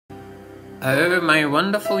Oh, my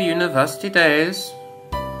wonderful university days.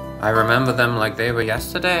 I remember them like they were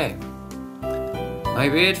yesterday. My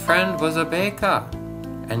weird friend was a baker,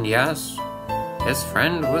 and yes, his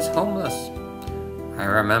friend was homeless. I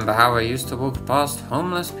remember how I used to walk past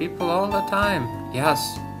homeless people all the time.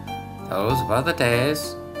 Yes, those were the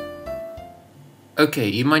days. Okay,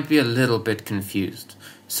 you might be a little bit confused.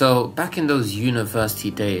 So, back in those university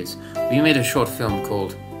days, we made a short film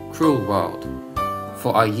called Cruel World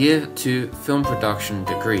for our Year 2 film production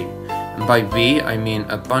degree. And by we, I mean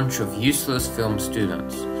a bunch of useless film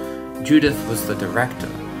students. Judith was the director.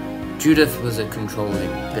 Judith was a controlling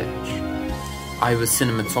bitch. I was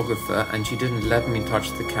cinematographer and she didn't let me touch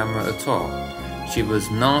the camera at all. She was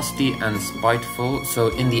nasty and spiteful, so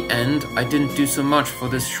in the end, I didn't do so much for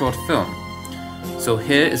this short film. So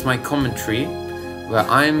here is my commentary, where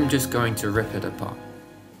I'm just going to rip it apart.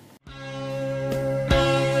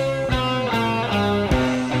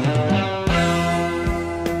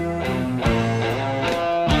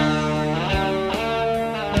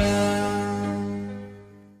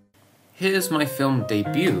 Here's my film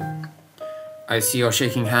debut. I see your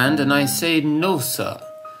shaking hand and I say no sir,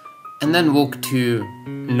 and then walk to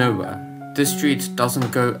nowhere. This street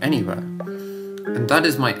doesn't go anywhere. And that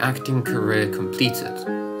is my acting career completed.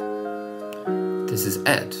 This is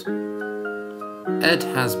Ed. Ed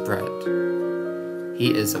has bread.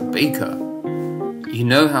 He is a baker. You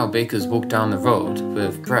know how bakers walk down the road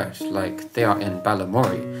with bread like they are in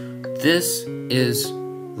Balamory. This is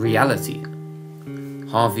reality.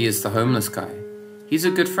 Harvey is the homeless guy. He's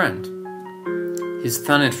a good friend. His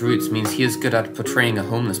Thanet roots means he is good at portraying a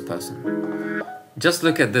homeless person. Just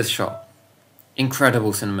look at this shot.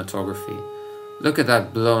 Incredible cinematography. Look at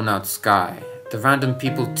that blown out sky. The random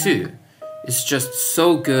people too. It's just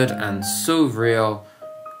so good and so real.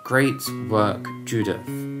 Great work, Judith.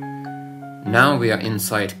 Now we are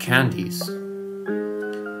inside Candy's.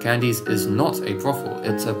 Candy's is not a brothel,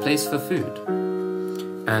 it's a place for food.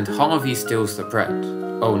 And Harvey steals the bread.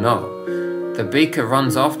 Oh no. The baker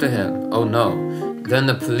runs after him. Oh no. Then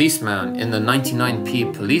the policeman in the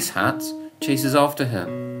 99p police hat chases after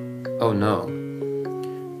him. Oh no.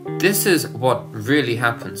 This is what really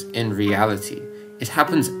happens in reality. It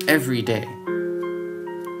happens every day.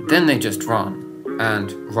 Then they just run,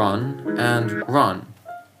 and run, and run.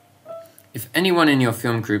 If anyone in your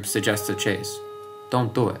film group suggests a chase,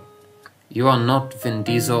 don't do it. You are not Vin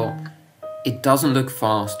Diesel. It doesn't look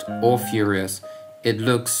fast or furious. It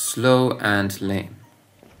looks slow and lame.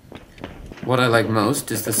 What I like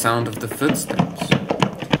most is the sound of the footsteps.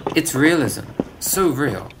 It's realism. So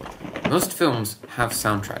real. Most films have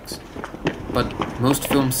soundtracks, but most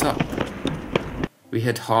films suck. We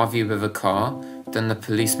hit Harvey with a car, then the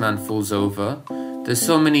policeman falls over. There's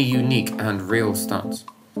so many unique and real stunts.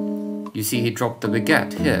 You see, he dropped the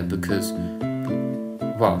baguette here because,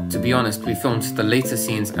 well, to be honest, we filmed the later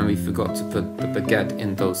scenes and we forgot to put the baguette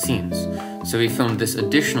in those scenes. So we filmed this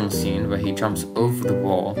additional scene where he jumps over the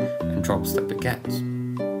wall and drops the baguette.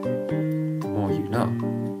 The more you know.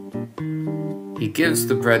 He gives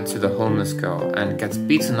the bread to the homeless girl and gets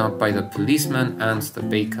beaten up by the policeman and the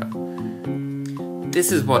baker.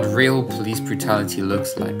 This is what real police brutality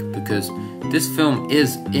looks like, because this film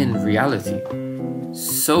is in reality.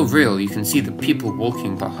 So real you can see the people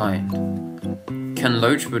walking behind. Ken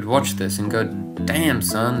Loach would watch this and go, damn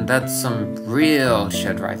son, that's some real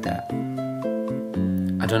shit right there.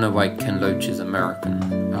 I don't know why Ken Loach is American.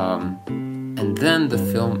 And then the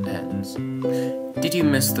film ends. Did you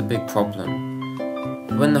miss the big problem?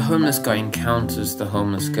 When the homeless guy encounters the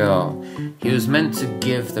homeless girl, he was meant to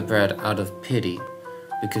give the bread out of pity,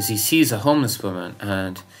 because he sees a homeless woman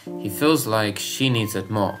and he feels like she needs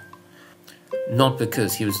it more. Not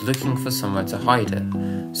because he was looking for somewhere to hide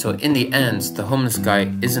it. So in the end, the homeless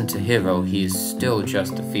guy isn't a hero, he is still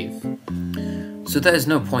just a thief. So there is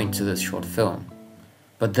no point to this short film.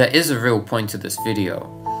 But there is a real point to this video.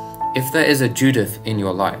 If there is a Judith in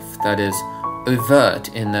your life that is overt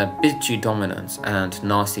in their bitchy dominance and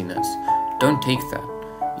nastiness, don't take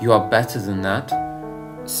that. You are better than that.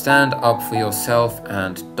 Stand up for yourself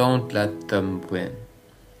and don't let them win.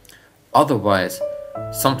 Otherwise,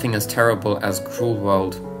 something as terrible as Cruel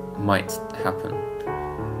World might happen.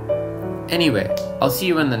 Anyway, I'll see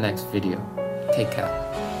you in the next video. Take care.